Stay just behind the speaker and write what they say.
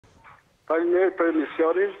Faleminderit për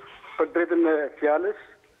emisionin, për drejtën e fjalës.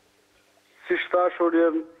 Si shtashur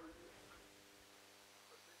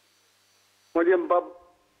unë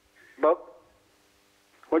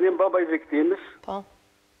jem baba i viktimës. Po.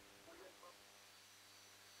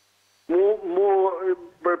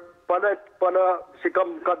 Para si ka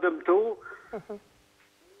dëmtu,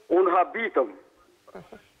 unë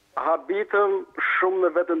habitëm shumë me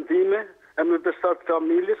vetën time, e me bestar të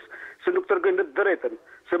familjes, se nuk tërgën në drejten.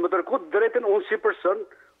 Se më tërkut drejten, unë si person,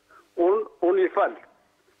 unë i falë.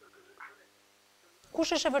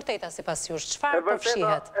 Kush është e vërteta si pas jush? Çfarë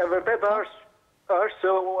përfshihet? E vërteta është se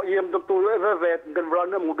jem dëmtu edhe vetë, nga në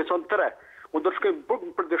vranë më, këson 3. Unë do të shkojmë burg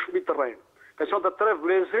për dëshmi të rejnë. Këson të 3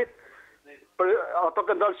 vlezrit, ato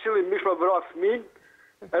ka ndalë qëllin mish me vra fëmin,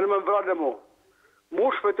 e në me vranë mu. Mu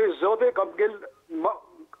shpëtoj zote, kam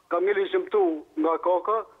ngel i zhëmtu nga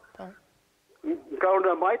koka, në karun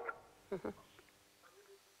e majtë.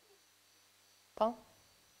 Po?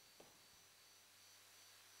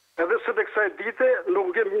 Edhe së të kësaj dite,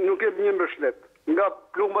 nuk jem një mbëshlet, nga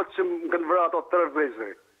plumat që më kanë vra ato 3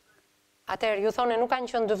 vlezrit. Atëherë, ju thoni nuk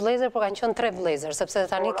kanë qenë 2 vlezër, por kanë qenë 3 vlezër, sepse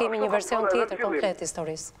tani kemi një version tjetër komplet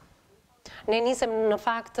historisë. Ne nisem në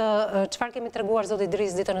fakt, çfarë kemi treguar zoti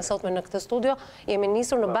Dris ditën e sotme në këtë studio, jemi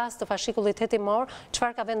nisur në bazë të fashikullit hetimor,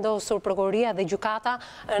 çfarë ka vendosur prokuroria dhe gjykata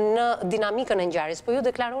në dinamikën e ngjarjes. Po ju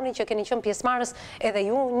deklaroni që keni qenë pjesëmarrës edhe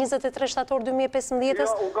ju 23 shtator 2015-s?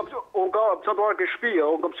 Ja, unë kam çatuar ke shtëpia,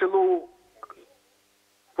 unë kam qellu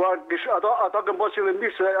ata kanë bërë qëllim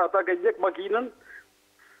mirë se ata kanë njek makinën,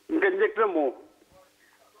 më kanë njek në mu.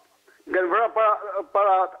 Nga vra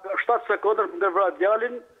para 7 sekundër nga vra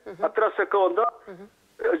djalin, a 3 sekonda,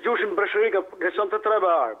 gjushin breshëri ka qenë të 3 me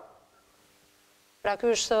armë. Pra ky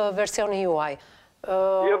është versioni juaj.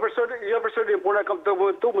 Jo versioni, por ne kam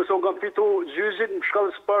dokumentu, mëse unë kam fitu gjyzin më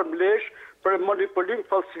shkallës parë mlesh për manipulim,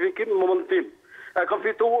 falsifikim, montim. E kam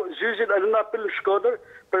fitu gjyzin e në apel në Shkodër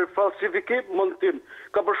për falsifikim, montim.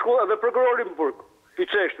 Ka përshku edhe prokurorin më burg, i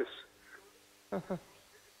qeshtës.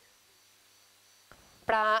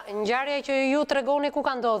 Pra, ngjarja që ju tregoni ku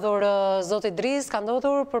ka ndodhur, zoti Dris, ka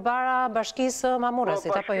ndodhur përpara bashkisë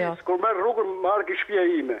Mamurrasit, apo jo? Kur merr rrugën, më arë ki shtëpia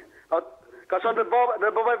ime. Ka qenë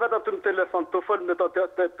dhe babaj vetë aty në telefon, të fol me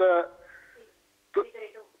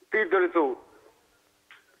ti drejtu.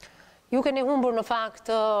 Ju keni humbur në fakt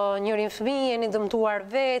njërin fëmijë, jeni dëmtuar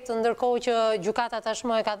vetë, ndërkohë që gjykata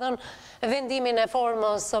tashmë e ka dhënë vendimin e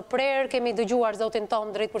formës prerë, kemi dëgjuar zotin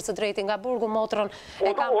Tom drejt për së drejti nga burgu, motrën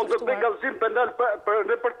e kam Unë do të bëj kallëzim penal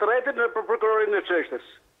në për tretin në për prokurorin e qeshtës.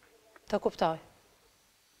 Të kuptoj.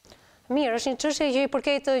 Mirë, është një çështje që i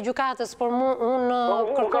përket gjykatës, por unë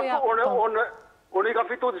kërkoja... Unë i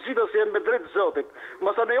kam fitu të gjithë se jem me drejtë zotit.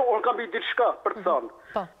 Masane unë kam i diçka për të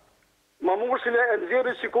thënë. Mamurrasi e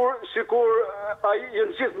nxjerrin sikur ai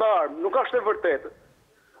janë gjithë me armë, nuk është e vërtetë.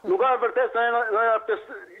 Nuk ka e vërtetë se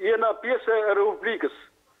jena pjesë e Republikës.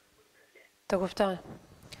 Të kuptoj.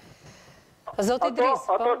 Zoti Dris,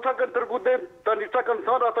 Ato çka kanë dërguar tani çka kanë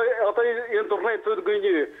thënë ato janë të rrejtë të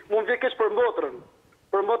gënjë. Mund vjen keq për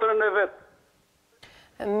motrën e vet.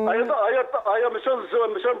 Ajo më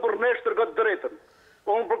shon burrnesh tërgot drejtën.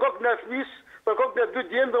 Unë për kokën e fëmis, për kokën e 2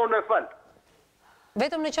 djemve unë e fal.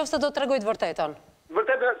 Vetëm në qoftë se do të tregoj të vërtetën.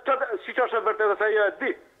 Vërtetë, si që është e vërtetë, se ajo e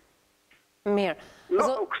di. Mirë.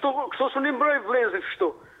 Kështu së një mbroj vlezit kështu.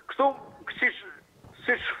 Kështu si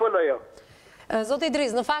që fëllë ajo. Zoti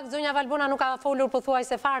Dris, në fakt, zonja Valbona nuk ka folur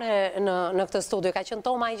pothuajse fare në këtë studio. Ka qenë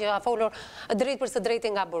Tomaj që ka folur drejt për së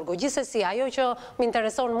drejti nga burgu. Gjithsesi, ajo që më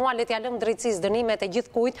intereson mua, le t'ja lëm drejtësisë dënimet e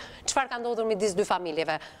gjithë kujt, çfarë ka ndodhur midis 2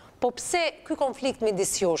 familjeve. Po pse ky konflikt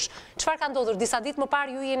midis jush? Çfarë ka ndodhur? Disa ditë më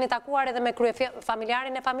parë ju jeni takuar edhe me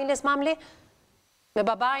familjarin e familjes Mamli? Me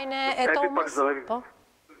babain e Tomës? Po?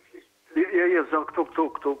 Je zon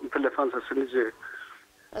këtu në telefon se së një gjë.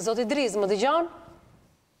 Zoti Dris, më dëgjon?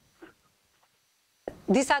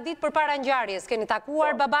 Disa ditë përpara ngjarjes keni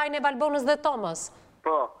takuar babain e Valbonës dhe Tomës?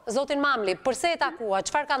 Po. Zotin Mamli, përse e takua?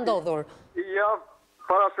 Çfarë ka ndodhur? Ja,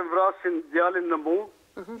 para se vrasin djalin në mu,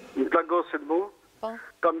 në plagosin mu,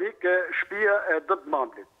 kam ikë shtëpia e dot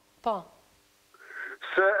Mamlit. Po.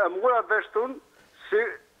 Se e mura veshtun, si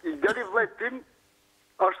i djali vllajt tim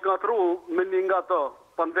është ngatru me një nga ato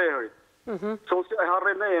panderit. Që unë si e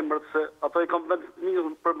harren e emrët, se ato i kam vend një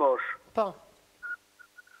për mosh. Po.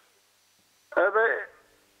 Edhe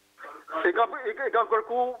i kam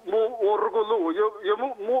kërku mu rrugullu, jo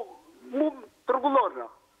mu të rrugullorna.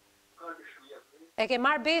 E ke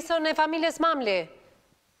marrë besën e familjes Mamli?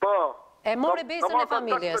 Po. E more besën e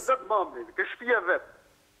familjes? Ka Mamli, ke shtëpia vetë.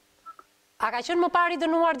 A ka qenë më pari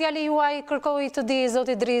dënuar djali juaj, kërkoj të di,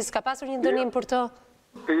 zoti Dris, ka pasur një dënim për të?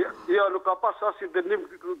 Ja, nuk ka pas asnjë dënim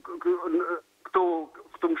këtu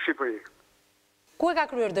në Shqipëri. Ku e ka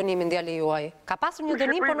kryer dënimin djali juaj? Ka pasur një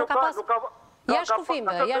dënim, por nuk ka pas... Jashtë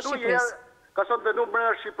kufimve, jashtë Shqipërisë. Ka qenë dënuar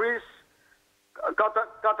brenda Shqipërisë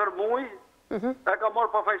 4 muaj, e ka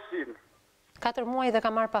marrë pafajësinë. 4 muaj dhe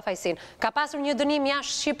ka marrë pafajësinë. Ka pasur një dënim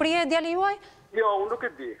jashtë Shqipërisë djali juaj? Jo, unë nuk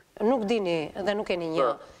e di. Nuk dini dhe nuk keni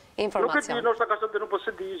një informacion. Nuk e di, nështë ka qenë dënuar, po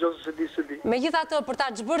se di. Megjithatë, për ta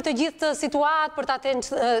zhbërë të gjithë situatë, për ta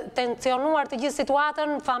tensionuar të gjithë situatën,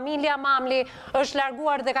 familja Mamli është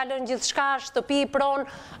larguar dhe ka lënë gjithçka, shtëpi, pronë,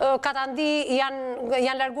 katandi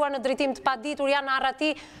janë larguar në drejtim të paditur, janë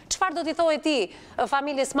arrati. Çfarë do t'i thojë ti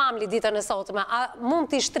familjes Mamli ditën e sotme? A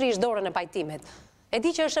mund t'i shtrish dorën e pajtimit? E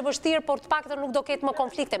di që është e vështirë, por të paktën nuk do ketë më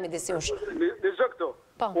konflikte midis jush. Dizë këto.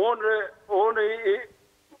 Unë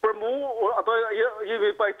për mu, ato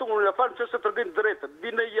jemi pajtuar në falë që se tërgojnë drejtën.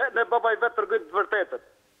 Ne babaj vetë tërgojnë të vërtetën.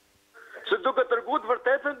 Se duke tërgu të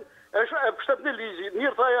vërtetën, e pështet një ligji,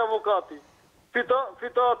 njërë thaj avokati.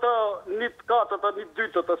 Fita ata një të katë, ata një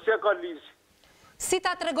dytë, ata si e ka ligji. Si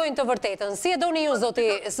ta të regojnë të vërtetën? Si e do një ju,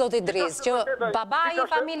 zoti Driz, që babai i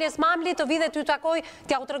familjes Mamli të vidhe t'ju takoj,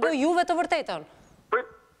 t'ja u të regoj juve të vërtetën?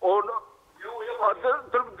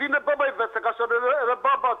 Vine babaj vetë, se ka shërë edhe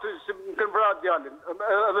baba të si më kënë vra djalin,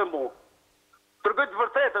 edhe mu. Tërgoj të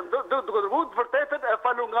vërtetën, duke tërgu të vërtetën e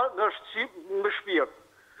falu nga shpirt.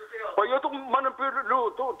 Po jo të më në pyrë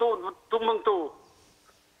të mëngtu.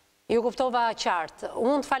 Ju kuptova qartë.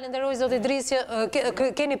 Unë të falenderoj zotin Driz që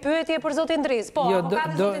keni pyetje për zotin Driz. Po,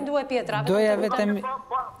 avokati zotin Due Pietra. Doja vetëm...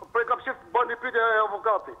 Për e kam qiftë bërë një pyetje e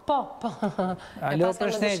avokati. Po. Alo,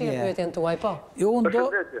 përshëndetje.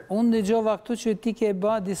 Unë dëgjova këtu që ti ke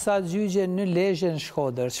bë disa gjyqje në Lezhë në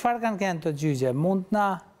Shkodër. Çfarë kanë kënë të gjyqje? Mund na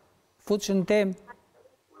futshën temë?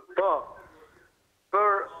 Po.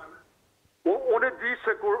 Unë e di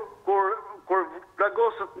se kur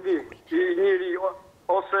plagosët njëri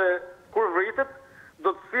ose kur vritet,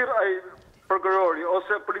 do të thirë ai prokurori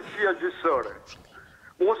ose policia gjyqësore.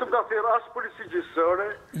 Mos më ka thirë as polici gjyqësore,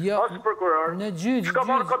 as prokuror, që ka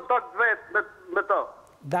marrë kontakt vetë me ta.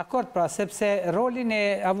 Dakord, pra, sepse rolin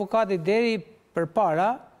e avokatit deri përpara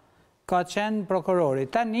ka qenë prokurori.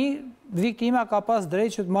 Tani, viktima ka pas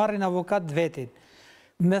drejt që të marrin avokat vetin.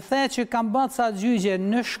 Me the që kam bënë sa gjyqje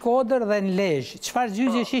në Shkodër dhe në Lezhë. Çfarë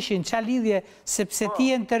gjyqje shishin? Qa lidhje? Sepse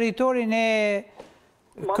ti e në teritorin e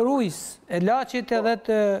Krujs, e Laqit edhe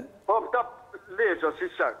të... Po, më ta Lezhë, si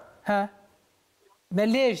qak. Me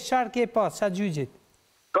Lezhë, qarë ke pas, qa gjyqjit?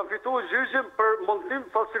 Kam fitu gjyqjim për montim,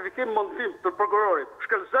 falsifikim montim të prokurorit.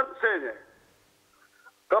 Shkelzen senje.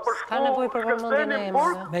 Ka përshku shkelzen e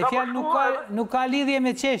burg. Me fjalë nuk ka lidhje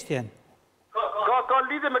me qeshtjen. Ka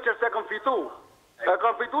lidhje me qeshtje, kam fitu. E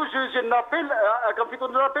kam fitu gjyqjim në apel, e kam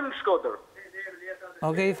fitu në apel në Shkodër.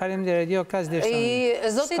 Okej, faleminderit, jo, ka s'deshtë.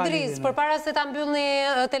 Zoti Driz, përpara se ta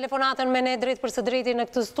mbyllni telefonatën me ne drejt për së drejti në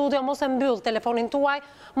këtë studio, mos e mbyll telefonin tuaj,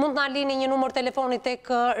 mund na lini një numër telefoni tek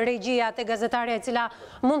regjia, tek gazetarja e cila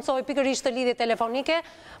mundsoj pikërisht të lidhje telefonike.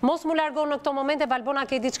 Mos mu largon në këto momente, Valbona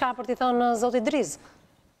ke diçka për t'i thënë Zoti Driz?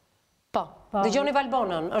 Po, dëgjoni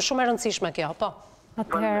Valbonën, është shumë e rëndësishme kjo, po.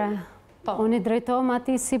 Atëherë, unë i drejtohem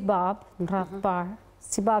atij si bab, në radhë parë,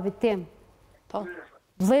 si babit tim. Po.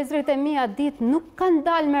 Vëllezërit e mi atë ditë nuk kanë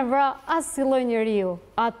dalë me vra as si lloj njeriu.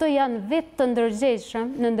 Ato janë vetë të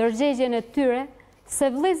ndërgjegjshëm në ndërgjegjen e tyre,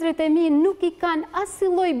 se vëllezërit e mi nuk i kanë as si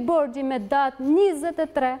lloj borxhi me datë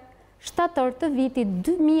 23 shtator të vitit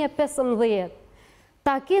 2015.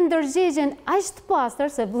 Ta kenë ndërgjegjen aq të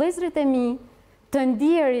pastër se vëllezërit e mi të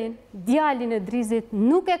ndjerin djalin e Drizit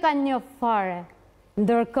nuk e kanë njoh fare.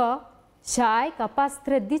 Ndërkohë Qaj ka pas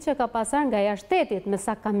 3 ditë që ka pasar nga jashtetit, me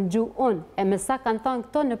sa kam gju unë, e me sa kanë thonë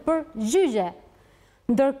këto në për gjyqje.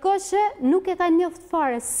 Ndërkohë që nuk e ka njoft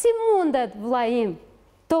fare, si mundet vllaim,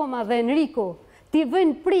 Toma dhe Enriku, t'i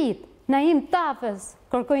vëjnë prit, Naim Tafës,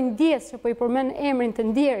 kërkojnë ndjes që po i përmen emrin të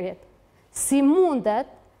ndjerjet. Si mundet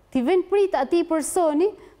t'i vëjnë prit ati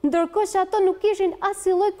personi, ndërkohë që ato nuk ishin as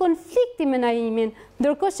si lloj konflikti me Naimin,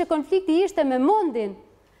 ndërkohë që konflikti ishte me Mondin,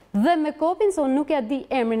 dhe me Kopin, se unë nuk ja di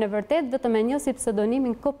emrin e vërtet, vetëm e njoh si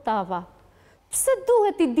pseudonimin Koptava. Pse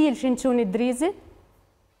duhet i dilshin çuni Drizit?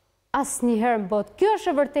 Asnjëherë në botë. Kjo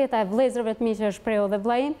është e vërteta e vëllezërve të mi që e shprehu dhe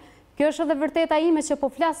vllaim, kjo është edhe vërteta ime që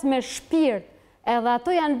po flas me shpirt, edhe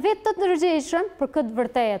ato janë vetë të ndërgjegjshëm për këtë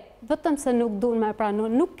vërtetë, vetëm se nuk duan me e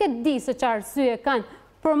pranu. Nuk e di se çfarë arsye kanë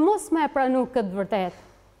për mos me e pranu këtë vërtetë.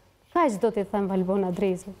 Kaq do t'i them Valbona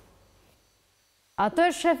Drizit. Ato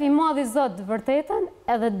është shef i madh i Zot të vërtetën,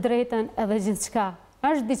 edhe drejtën, edhe gjithçka.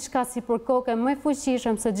 Është diçka si për kokë më e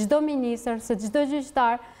fuqishëm se çdo ministër, se çdo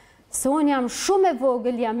gjyqtar, se unë jam shumë e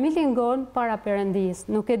vogël, jam milingon para Perëndis.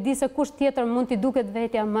 Nuk e di se kush tjetër mund t'i duket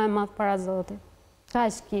vetja më e madh para Zotit. Ka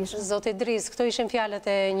që kishë. Zoti Driz, këto ishin fjalët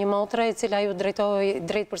e një motre, e cila ju drejtoi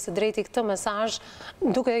drejt për së drejti këtë mesazh,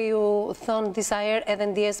 duke ju thënë disa herë edhe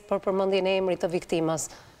ndjes për përmendjen e emrit të viktimës.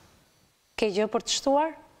 Ke gjë për të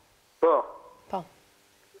shtuar? Po. Po.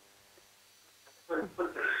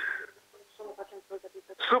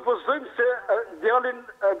 Supozojmë se djalin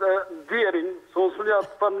edhe djerin, se unë s'u të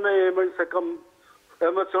thënë me emrin se kam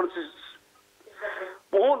emocion që...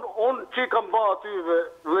 Unë që kam ba atyve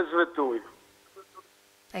vëllezërve tuaj.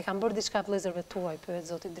 E kam bërë diçka vëllezërve tuaj, pyet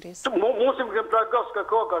zoti Driz. Mos më kem plagas ka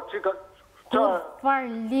koka, çika. Kur far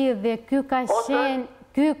lidhje, ky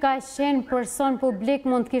ka qenë person publik,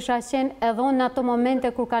 mund të kisha qenë edhe unë në ato momente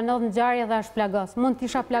kur ka ndodhur ngjarje dhe është plagos. Mund të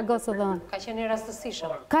isha plagos edhe unë. Ka qenë i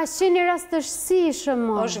rastësishëm. Ka qenë i rastësishëm.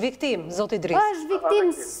 Është viktim, zoti Driz. Është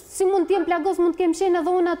viktim, si mund të jem plagos, mund të kem qenë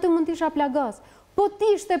edhe unë aty, mund të isha plagos. Po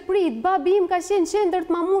ti ishte prit, babi im ka qenë qendër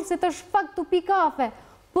të Mamurrësit, është fakt tu pi kafe.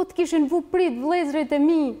 Po të kishin vu prit vëllezërit e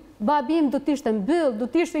mi, babi im do t'ishte mbyll, do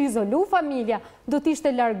t'ishte izolu familja, do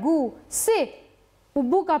t'ishte largu. Si? U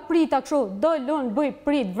buka prita kështu, dojnë unë bëj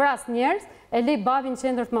prit, vras njerës, e lej babin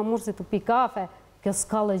qendër të Mamurrësit tu pi kafe. Kjo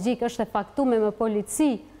s'ka logjik, është e faktume me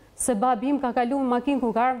polici, se babi im ka kalu në makinë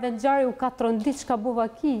ku ka ardhur ngjarje, u ka trondit çka buva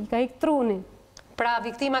ki, ka ik trunin. Pra,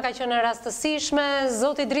 viktima ka qenë e rastësishme,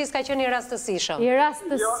 zoti Driz ka qenë i rastësishëm. I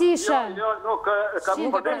rastësishëm. Jo, nuk ka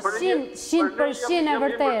më përgjithë. 100% e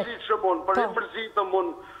vërtet. Për e mërzitëm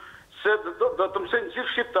unë, se do të mësejnë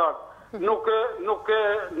gjithë shqiptarë.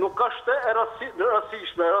 Nuk është e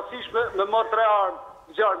rastishme me më 3 armë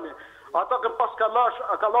gjarmi. Ata kanë pas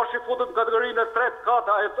kalash i futën në kategorinë e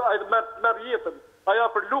 3-4, a i merë jetën.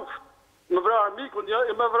 Aja për luftë. Me vra armikun,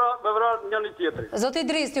 me vra njëni tjetëri. Zoti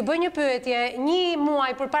Driz, t'ju bëj një pyetje. 1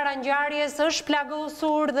 muaj përpara ngjarjes është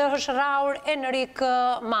plagosur dhe është rraur Enrik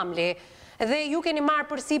Mamli. Dhe ju keni marrë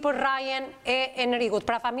përsipër rrajen e Enrikut,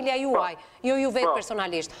 pra familja juaj, jo ju vetë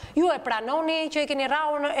personalisht. Ju e pranoni që e keni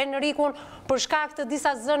rraur Enrikun për shkak të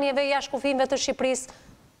disa zënjeve jashtëkufive të Shqipërisë?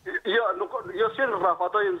 Jo, si në rraf,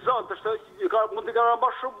 ato i në zënë, mund t'i ka rama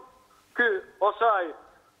shumë ky, ose ai.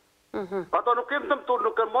 Ato nuk kemë të mëtur,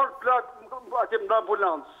 nuk kemë marrë plagë atjem në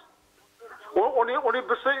ambulancë. Unë i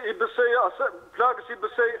besej, plagës i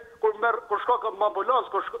besej, kur shka ka më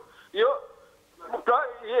ambulancë, jo,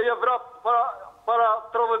 je vra para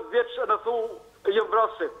 30 vjeqë në thu, je vra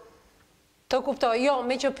si. Të kuptoj, jo,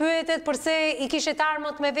 me që pyetet përse i kishet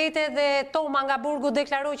armët me vete dhe Toma nga Burgu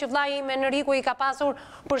deklaroi që vllai im Enriku i ka pasur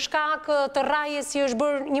për shkak të rrajes që është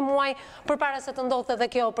bërë 1 muaj përpara se të ndodhte dhe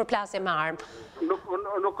kjo përplasje me armë.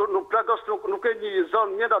 Nuk plagos, nuk e një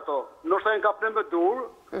zonë njën ato. Nështë e nga pne me dur.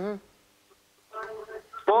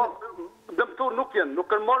 Po, dëmtur nuk jenë.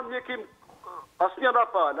 Nuk kanë marrë mjekim as një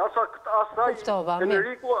rapal, asaj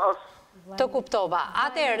Enriku, as... Të kuptova.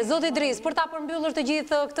 Atëherë, zoti Driz, për ta përmbyllur të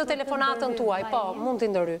gjithë këtë telefonatën tuaj, po, mund t'i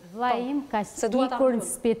ndëry. Vllai im ka shkuar në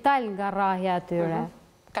spital nga rrahja atyre.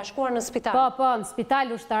 Ka shkuar në spital? Po, në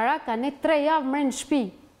spital ushtarak, ka ne 3 javë mërë në shtëpi.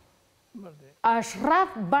 Është rraf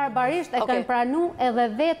barbarisht, e kanë pranu edhe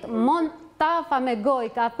vetë mund tafa me goj,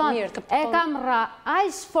 ka thonë, e kam ra aq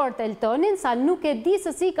fort Eltonin, sa nuk e di se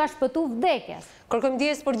si ka shpëtu vdekjes. Kërkojmë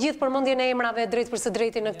ndjes për gjithë përmendjen e emrave drejt për së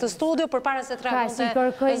drejti në këtë studio, përpara se tregonte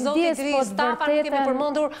zoti Driz Tafa, nuk kemi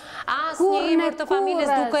përmendur asnjë emër të familjes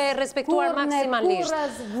duke respektuar maksimalisht.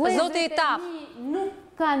 Zoti Taf,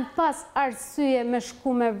 nuk kanë pas arsye me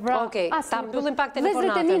shku me vrasë. Okej, ta mbyllim pak telefonatën.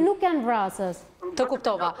 Vëllezërit e mi nuk janë vrasës. Të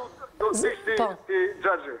kuptova.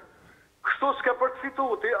 Kështu s'ka për të fitu,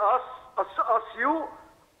 as ju,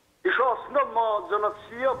 isha as në ma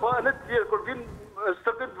gjënatësia, pa e në tjerë, kër vinë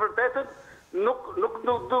stërtim të vërtetën, nuk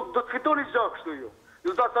do të fitoni gjë kështu ju.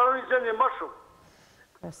 Ju do të arroni gjë një ma shumë.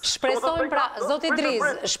 Shpresojmë pra, zoti Driz,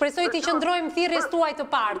 shpresoj t'i qëndrojmë thirrjes tuaj të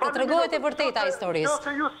parë, të tregohet e vërteta historisë. Jo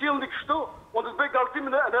se ju sjellni kështu, unë të bëj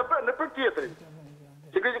galltimin në për tjetrin.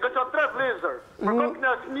 Që ka qenë 3 vlezër, për kokën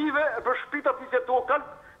e fëmijëve, për shtëpita pisë tokën,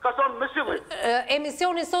 ka qenë me silli.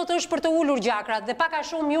 Emisioni sot është për të ulur gjakrat dhe pak a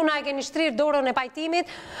shumë ju na e keni shtrirë dorën e pajtimit,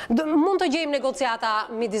 mund të gjejmë negociata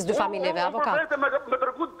midis dy familjeve, avokat. Me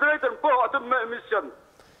tregut drejtën, po, atë me emision.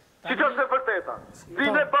 Si që është e vërteta.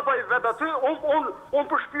 Dine Babai vetë aty, unë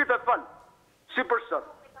për shpirët e falë, si përshën.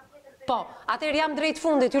 Po, atër jam drejt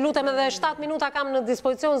fundit, ju lutem edhe 7 minuta kam në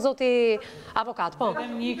dispozicion, zoti avokat, po.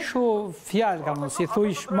 Vedem një këshu fjalë kam, si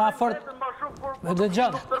thuish ma fort, me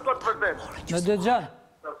dëgjan. Me dëgjan.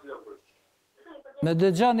 Me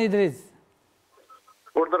dëgjan i Driz.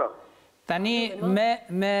 Urdra. Tani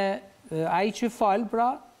me ai që falë,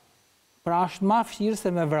 pra është ma fshirë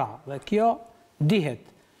se me vra, dhe kjo dihet.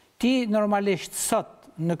 Ti normalisht sot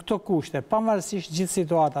në këto kushte, pavarësisht gjithë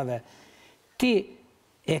situatave, ti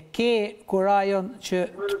e ke kurajon që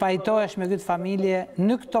të pajtohesh me këtë familje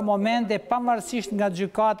në këto momente, pavarësisht nga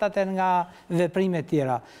gjykatat e nga veprime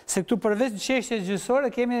tjera. Se këtu përveç çështje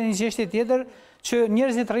gjyqësore, kemi edhe një çështje tjetër që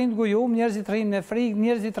njerëzit rrinë gujum, njerëzit rrinë me frikë,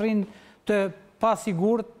 njerëzit rrinë të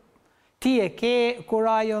pasigurt. Ti e ke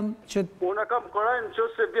kurajon që... Unë kam kurajon që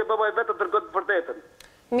se vje babaj vetë të dërgojë vërtetën.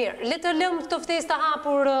 Mirë, le të lëmë këtë ftesë të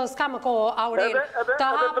hapur, s'ka më kohë, Aurel, të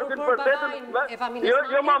hapur për babajnë e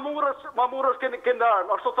familjes Jo, Mamurrasi kënë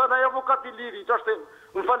armë, ashtu thënë ai avokat i liri, që është,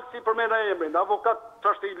 më falë si për mena emrin, avokat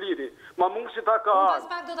që është i liri, Mamurrasi ta ka armë. Pas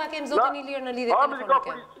pak do ta kemë zotin i lirë në lidhje telefonike. Armë i ka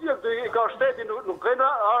policia, i ka shteti, nuk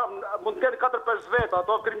kena armë, mund të kenë 4-5 veta,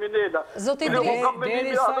 ato kriminella. Zotin i lirë,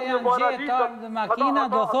 deri sa janë gjetë makina,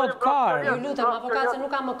 do thot karë. Ju lutem, avokat, se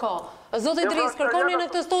nuk ka më kohë. Zotin Dris, kërkoni në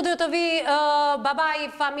këtë studio të vi babai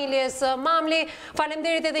familjes Mamli.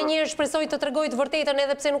 Faleminderit edhe një herë, shpresoj të tregoj të vërtetën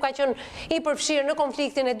edhe pse nuk ka qenë i përfshirë në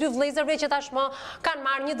konfliktin e dy vëllezërve që tashmë kanë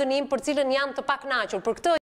marrë një dënim për cilën janë të pakënaqur. Për këtë